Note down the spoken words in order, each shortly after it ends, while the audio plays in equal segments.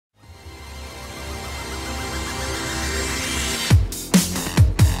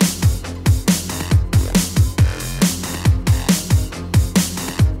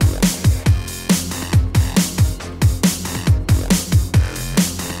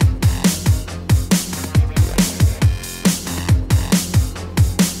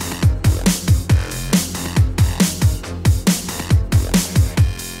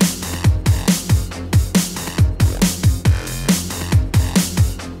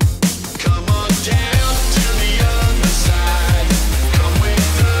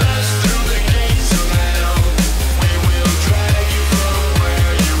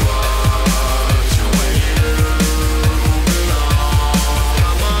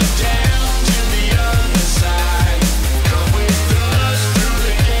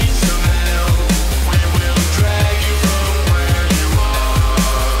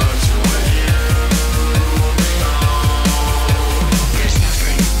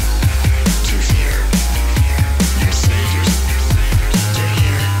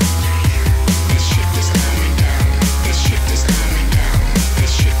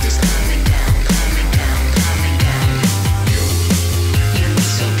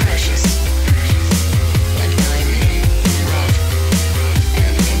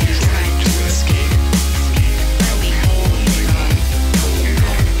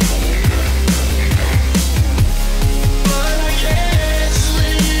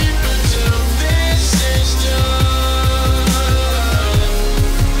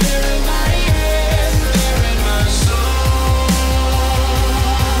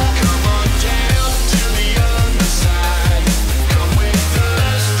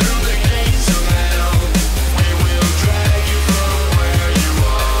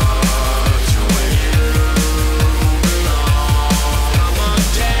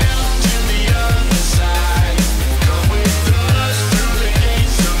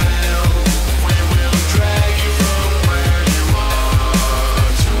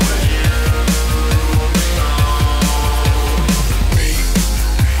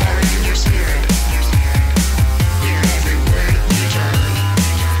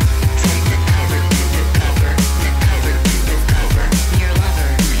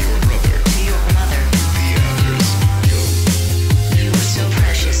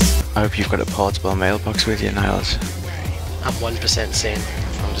hope you've got a portable mailbox with you, Niles. I'm 1% sane.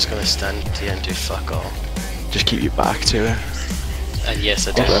 I'm just gonna stand here and do fuck all. Just keep your back to it. And yes,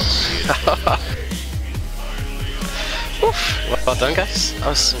 I do. Oof. Well done, guys. That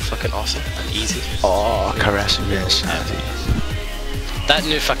was so fucking awesome and easy. Oh, caressing your insanity. That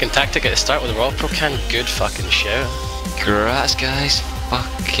new fucking tactic at the start with the Raw Pro can, good fucking show. Congrats, guys.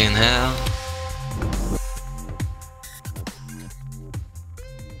 Fucking hell.